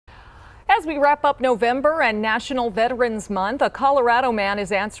As we wrap up November and National Veterans Month, a Colorado man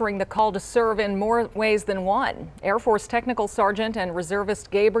is answering the call to serve in more ways than one. Air Force Technical Sergeant and Reservist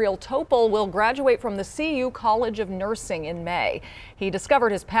Gabriel Toepel will graduate from the CU College of Nursing in May. He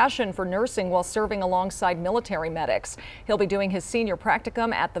discovered his passion for nursing while serving alongside military medics. He'll be doing his senior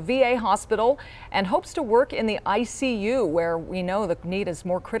practicum at the VA hospital and hopes to work in the ICU, where we know the need is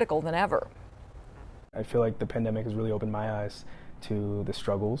more critical than ever. I feel like the pandemic has really opened my eyes to the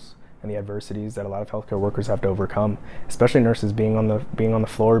struggles and the adversities that a lot of healthcare workers have to overcome, especially nurses being on the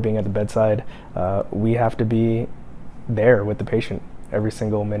floor, being at the bedside. We have to be there with the patient every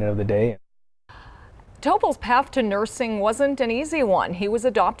single minute of the day. Toepel's path to nursing wasn't an easy one. He was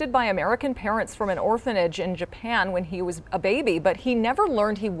adopted by American parents from an orphanage in Japan when he was a baby, but he never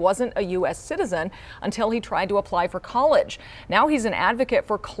learned he wasn't a U.S. citizen until he tried to apply for college. Now he's an advocate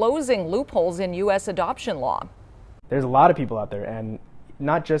for closing loopholes in U.S. adoption law. There's a lot of people out there, and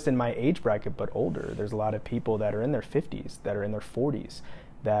not just in my age bracket, but older. There's a lot of people that are in their 50s, that are in their 40s,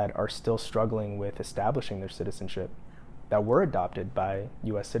 that are still struggling with establishing their citizenship, that were adopted by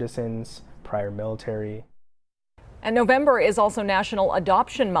U.S. citizens, prior military. And November is also National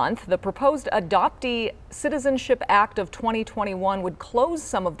Adoption Month. The proposed Adoptee Citizenship Act of 2021 would close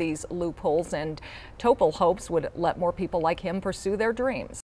some of these loopholes, and Toepel hopes would let more people like him pursue their dreams.